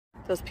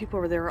Those people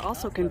over there are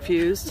also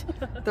confused.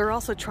 They're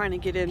also trying to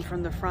get in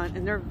from the front,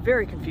 and they're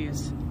very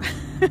confused.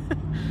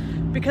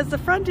 Because the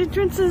front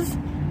entrance is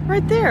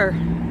right there.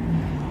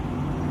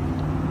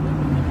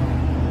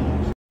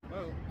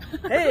 Whoa.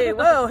 Hey,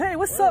 whoa, hey,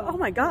 what's up? Oh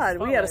my God,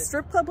 we at a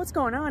strip club? What's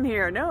going on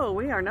here? No,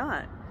 we are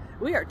not.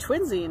 We are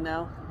twinsiing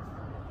now.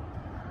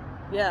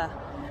 Yeah.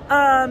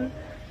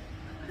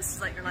 This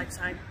is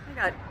LetYrLiteShine. I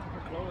got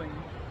Glowing.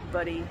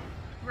 Buddy.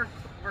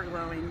 We're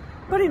glowing.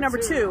 Buddy number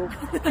 2.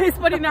 In case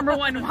buddy number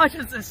 1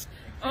 watches this.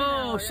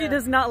 Oh, she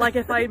does not like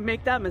if I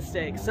make that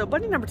mistake. So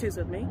buddy number 2 is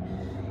with me.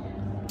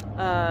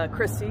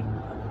 Christy,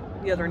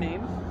 the other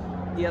name,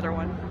 the other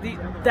one,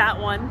 that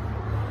one.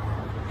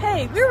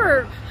 Hey, we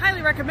were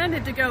highly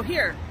recommended to go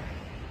here.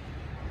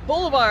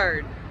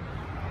 Boulevard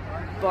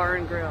Bar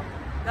and Grill.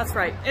 That's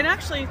right. And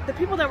actually, the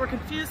people that were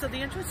confused at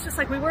the entrance, just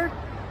like we were,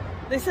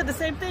 they said the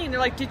same thing. They're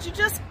like, did you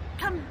just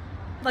come,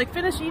 like,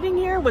 finish eating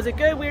here? Was it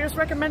good? We were just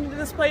recommended to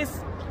this place.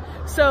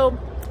 So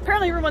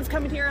apparently everyone's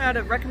coming here out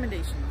of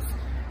recommendations.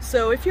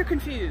 So if you're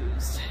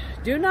confused,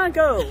 do not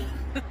go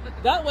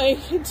that way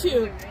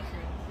into,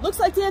 looks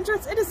like the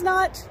entrance. It is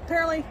not.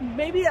 Apparently,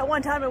 maybe at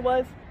one time it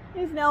was.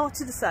 It is now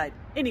to the side.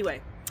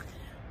 Anyway,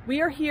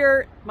 we are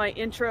here. My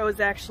intro is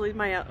actually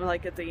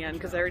like at the end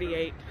because I already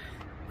ate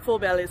full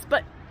bellies,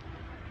 but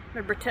I'm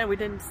gonna pretend we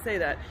didn't say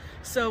that.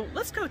 So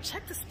let's go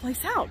check this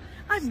place out.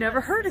 I've never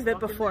heard of it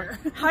before.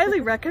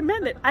 Highly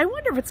recommend it. I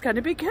wonder if it's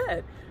gonna be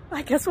good.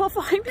 I guess we'll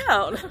find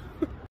out.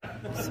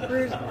 So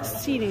we're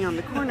seating on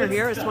the corner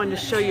here. I just wanted to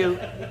show you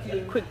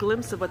a quick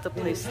glimpse of what the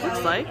place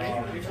looks like.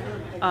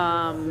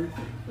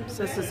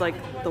 So this is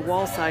like the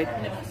wall side.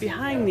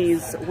 Behind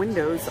these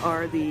windows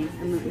are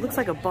it looks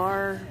like a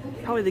bar,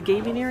 probably the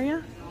gaming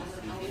area.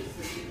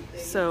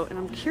 So, and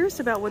I'm curious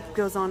about what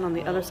goes on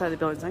the other side of the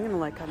building. So I'm gonna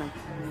like kind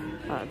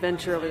of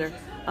venture over there.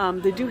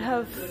 They do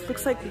have,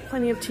 looks like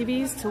plenty of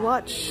TVs to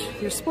watch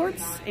your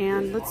sports,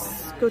 and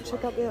let's go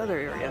check out the other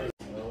area.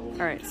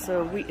 All right,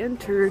 so we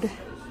entered,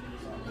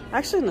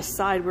 actually on the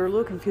side, we were a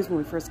little confused when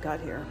we first got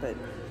here, but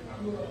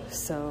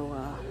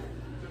so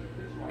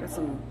got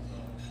some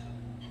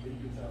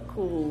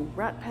cool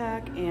Rat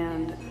Pack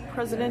and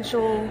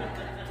presidential,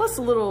 plus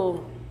a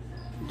little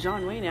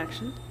John Wayne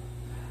action.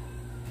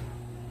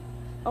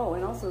 Oh,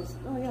 and also,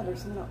 oh yeah,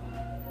 there's some,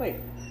 wait,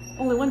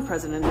 only one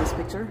president in this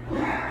picture.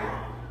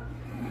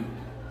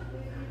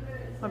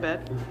 My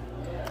bad.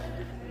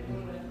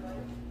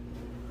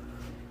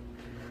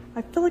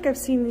 I feel like I've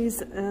seen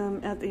these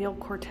at the El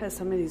Cortez,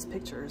 some of these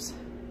pictures.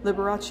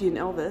 Liberace and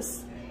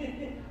Elvis.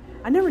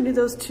 I never knew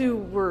those two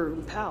were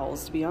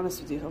pals, to be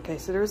honest with you. Okay,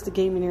 so there's the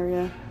gaming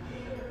area.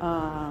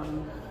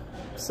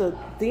 So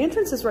the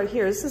entrance is right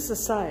here. This is the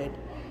side.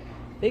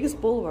 Vegas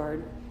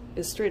Boulevard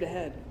is straight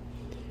ahead.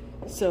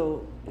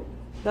 So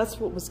that's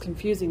what was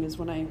confusing, is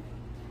when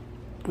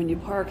you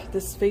park,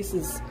 this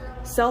faces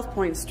South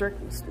Point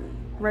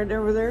right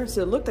over there.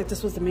 So it looked like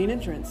this was the main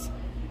entrance.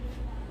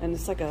 And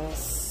it's like a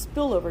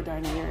spillover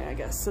dining area, I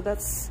guess. So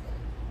that's,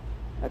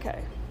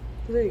 okay.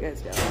 So there you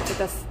guys go. But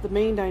that's the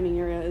main dining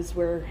area, is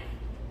where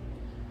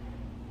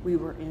we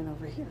were in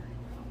over here.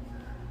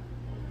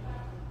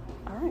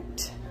 All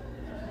right.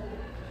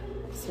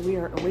 So we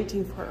are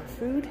waiting for our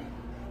food.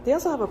 They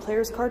also have a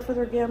player's card for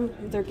their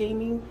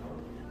gaming.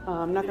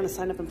 I'm not gonna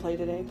sign up and play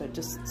today, but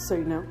just so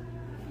you know.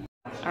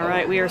 All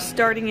right, we are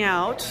starting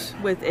out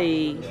with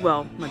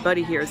well, my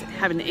buddy here is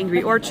having the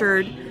Angry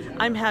Orchard.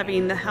 I'm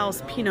having the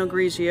House Pinot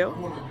Grigio.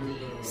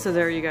 So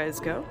there you guys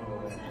go.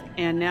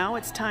 And now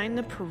it's time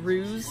to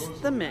peruse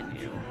the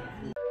menu.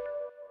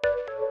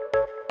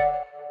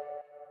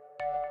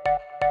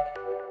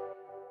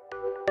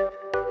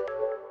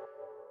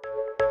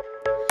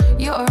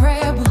 You're a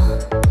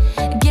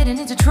rebel, getting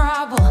into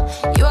trouble.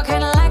 You are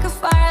kind of like a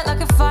fire,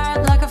 like a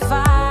fire, like a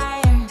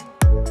fire.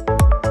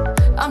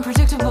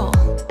 Unpredictable,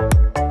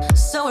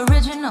 so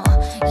original.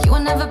 You are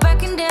never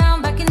backing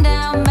down, backing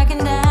down, backing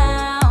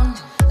down.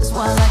 That's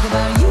what I like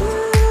about you.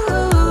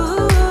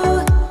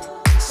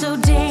 So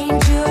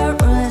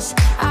dangerous,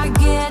 I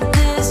get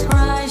this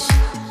rush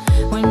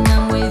when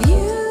I'm with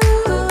you.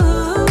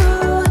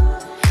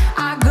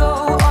 I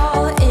go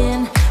all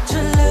in to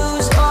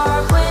lose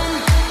or win.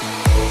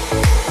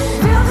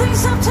 Real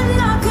things up to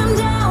knock 'em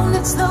down.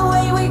 It's the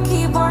way we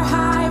keep our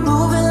high,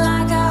 moving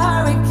like a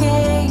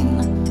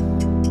hurricane.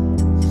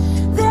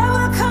 There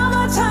will come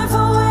a time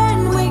for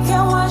when we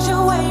can wash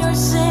away your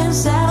sins,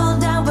 settle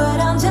down, but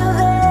until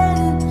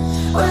then,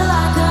 we're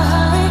like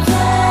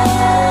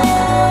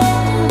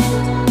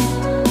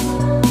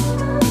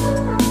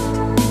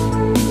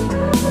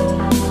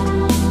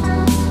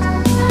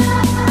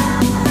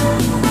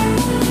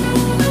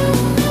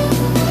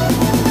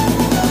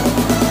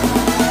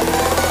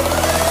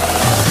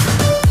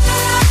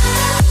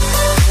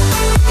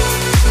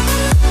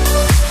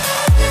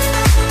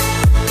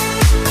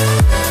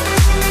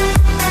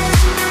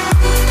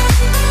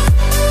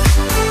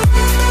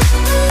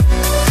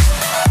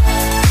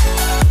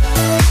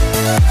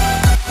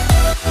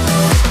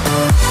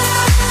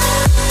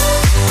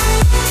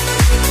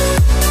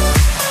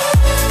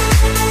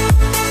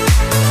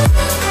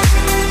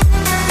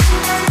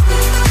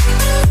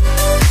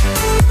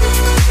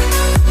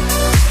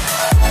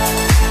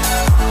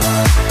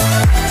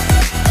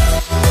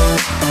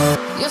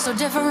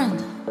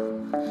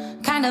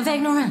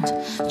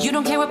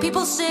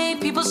People say,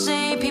 people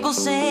say, people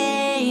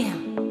say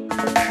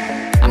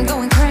I'm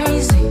going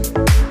crazy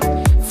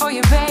for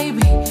your baby.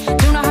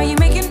 Don't know how you're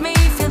making me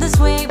feel this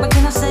way. What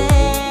can I say?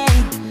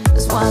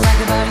 That's what I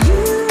like about you.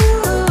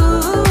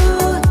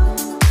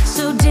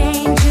 So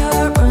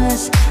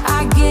dangerous.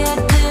 I get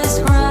this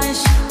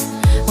rush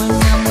when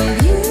I'm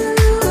with you.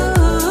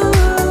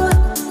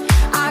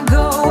 I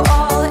go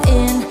all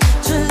in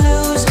to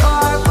lose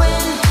or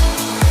win.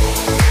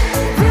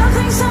 Real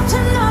things up to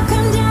knock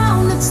 'em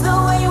down. It's the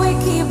way we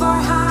keep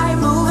our high,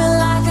 moving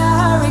like a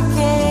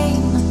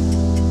hurricane.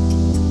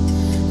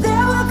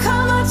 There will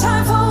come a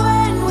time for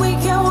when we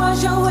can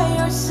wash away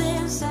our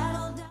sins,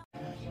 settle down.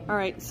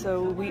 Alright,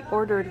 so we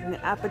ordered an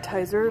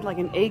appetizer, like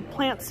an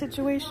eggplant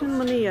situation.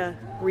 Let me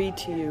read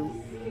to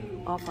you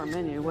off our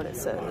menu what it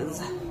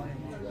says,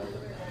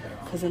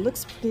 because it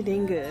looks pretty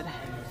dang good.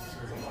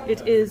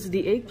 It is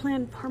the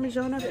eggplant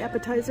parmigiana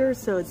appetizer,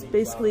 so it's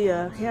basically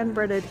a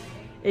hand-breaded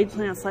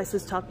eggplant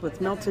slices topped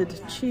with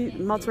melted cheese,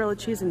 mozzarella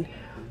cheese, and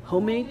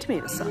homemade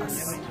tomato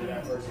sauce.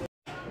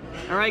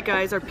 Alright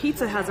guys, our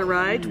pizza has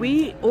arrived.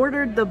 We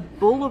ordered the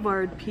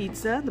Boulevard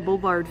pizza, the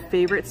Boulevard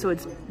favorite, so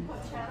it's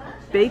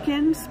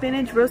bacon,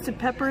 spinach, roasted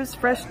peppers,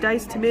 fresh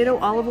diced tomato,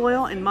 olive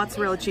oil, and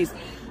mozzarella cheese.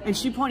 And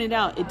she pointed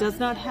out it does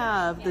not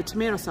have the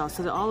tomato sauce,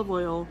 so the olive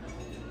oil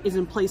is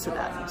in place of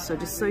that. So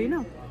just so you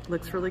know,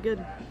 looks really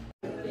good.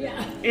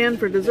 And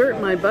for dessert,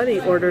 my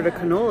buddy ordered a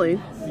cannoli.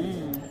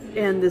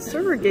 And the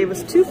server gave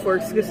us 2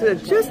 forks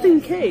just in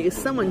case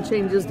someone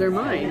changes their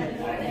mind.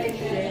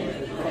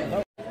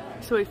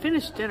 So we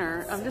finished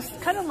dinner. I'm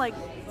just kind of like,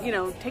 you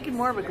know, taking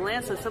more of a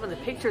glance at some of the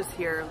pictures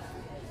here.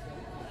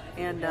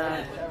 And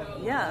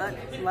yeah,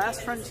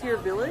 Last Frontier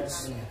Village,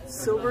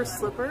 Silver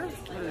Slipper.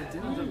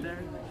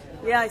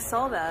 Yeah, I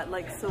saw that.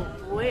 Like, so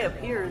way up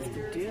here is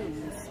the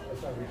dunes.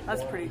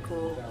 That's pretty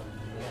cool.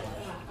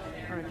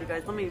 All right, you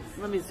guys,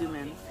 let me zoom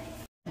in.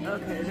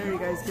 Okay, there you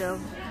guys go.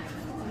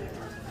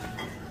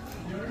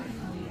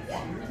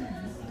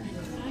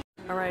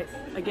 All right,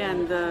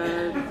 again,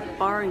 the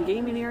bar and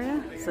gaming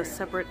area. It's a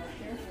separate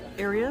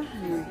area.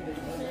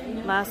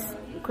 And last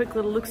quick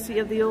little look-see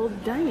of the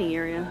old dining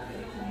area.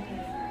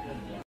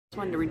 Just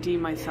wanted to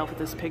redeem myself with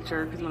this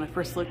picture because when I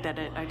first looked at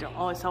it,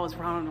 all I saw was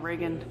Ronald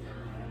Reagan.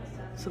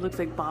 So it looks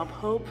like Bob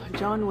Hope,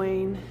 John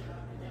Wayne,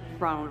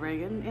 Ronald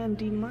Reagan, and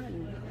Dean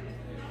Martin.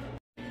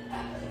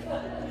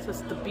 So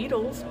it's the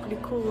Beatles. Pretty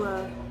cool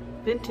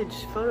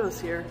vintage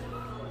photos here.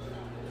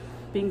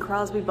 Bing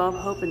Crosby, Bob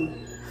Hope,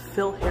 and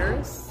Phil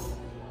Harris.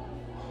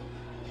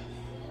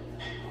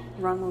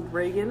 Ronald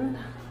Reagan.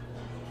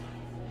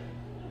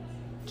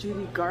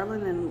 Judy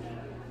Garland and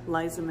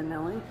Liza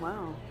Minnelli.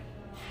 Wow.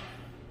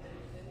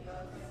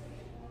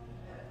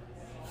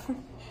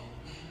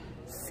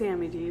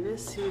 Sammy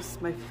Davis,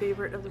 who's my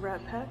favorite of the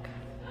Rat Pack.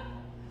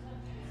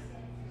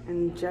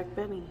 And Jack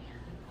Benny.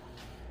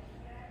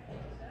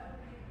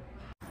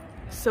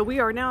 So we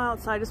are now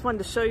outside. I just wanted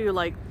to show you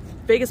like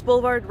Vegas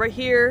Boulevard right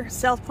here,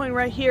 South Point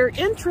right here,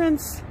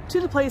 entrance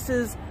to the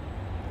places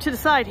to the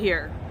side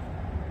here.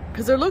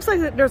 Because there looks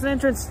like there's an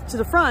entrance to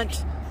the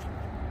front,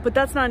 but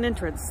that's not an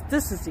entrance.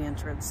 This is the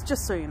entrance,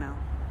 just so you know.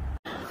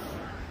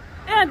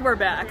 And we're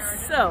back.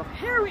 So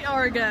here we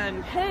are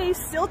again. Hey,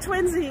 still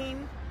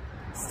twinsing.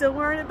 Still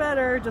wearing it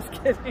better, just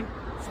kidding.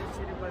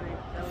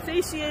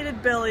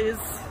 Satiated bellies.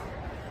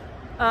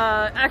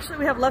 Actually,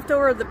 we have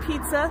leftover of the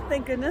pizza,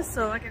 thank goodness,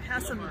 so I can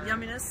have some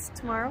yumminess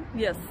tomorrow.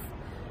 Yes,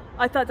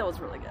 I thought that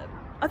was really good.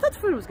 I thought the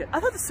food was good. I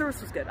thought the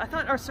service was good. I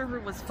thought our server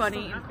was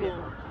funny and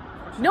cool.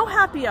 No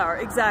happy hour,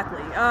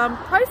 exactly.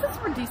 Prices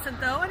were decent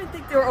though. I didn't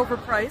think they were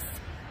overpriced.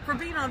 For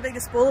being on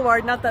Vegas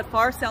Boulevard, not that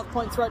far. South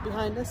Point's right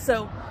behind us,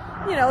 so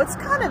you know it's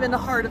kind of in the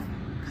heart of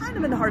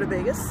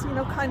Vegas. You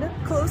know, kind of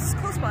close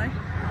by.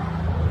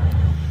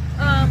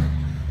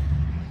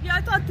 Yeah,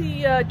 I thought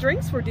the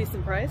drinks were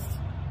decent priced.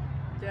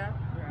 Yeah.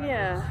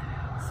 Yeah.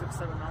 $6-7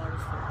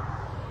 for.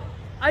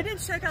 I did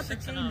check out the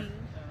gaming.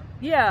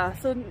 Yeah,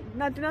 so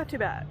not too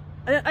bad.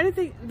 I didn't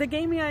think the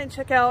gaming I didn't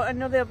check out. I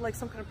know they have like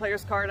some kind of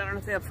player's card. I don't know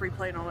if they have free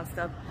play and all that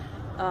stuff.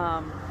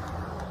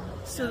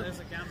 So yeah, there's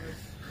a gambler's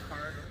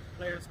card,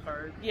 player's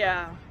card.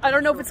 Yeah, I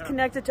don't know if it's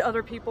connected to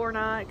other people or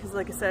not because,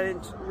 like I said, I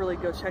didn't really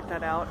go check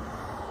that out.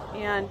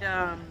 And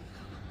I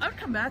would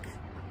come back.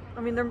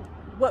 I mean,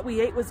 what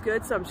we ate was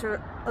good, so I'm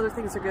sure other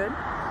things are good.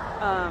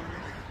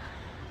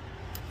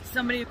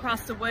 Somebody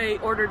across the way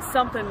ordered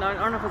something. I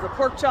don't know if it was a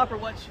pork chop or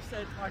what. She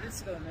said. Oh, I didn't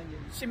see the menu.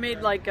 She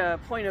made like a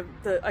point of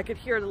I could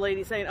hear the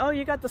lady saying, "Oh,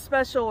 you got the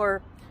special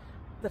or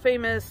the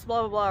famous blah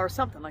blah blah" or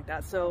something like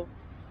that. So,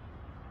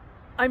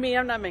 I mean,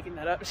 I'm not making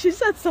that up. She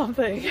said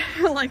something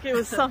like it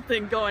was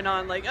something going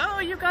on, like, "Oh,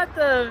 you got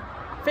the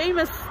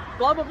famous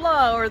blah blah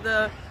blah" or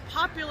the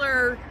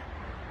popular.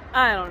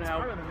 I don't know. It's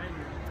part of the menu.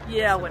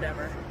 Yeah,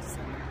 whatever. The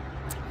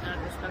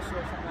special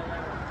or something like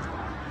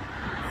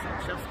that.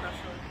 Some chef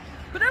special.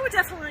 But I would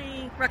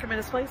definitely recommend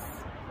this place.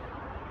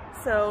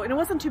 So, and it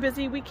wasn't too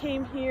busy. We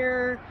came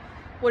here,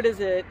 what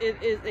is it?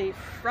 It is a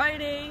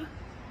Friday.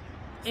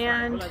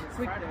 And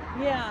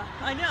yeah,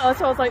 I know.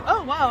 So I was like,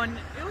 oh wow. And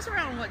it was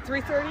around what,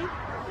 3:30?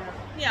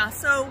 Yeah,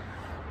 so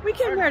We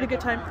came here at a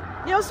good time.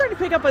 Yeah, I was starting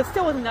to pick up, but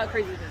still wasn't that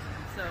crazy busy.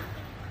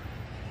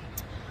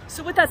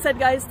 So with that said,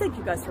 guys, thank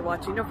you guys for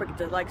watching. Don't forget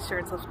to like, share,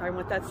 and subscribe. And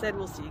with that said,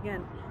 we'll see you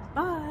again.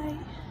 Bye.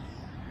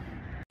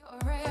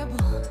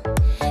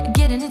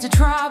 Getting into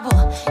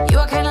trouble. You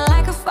are kind of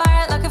like a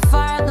fire, like a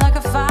fire, like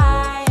a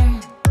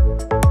fire.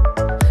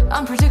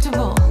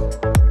 Unpredictable.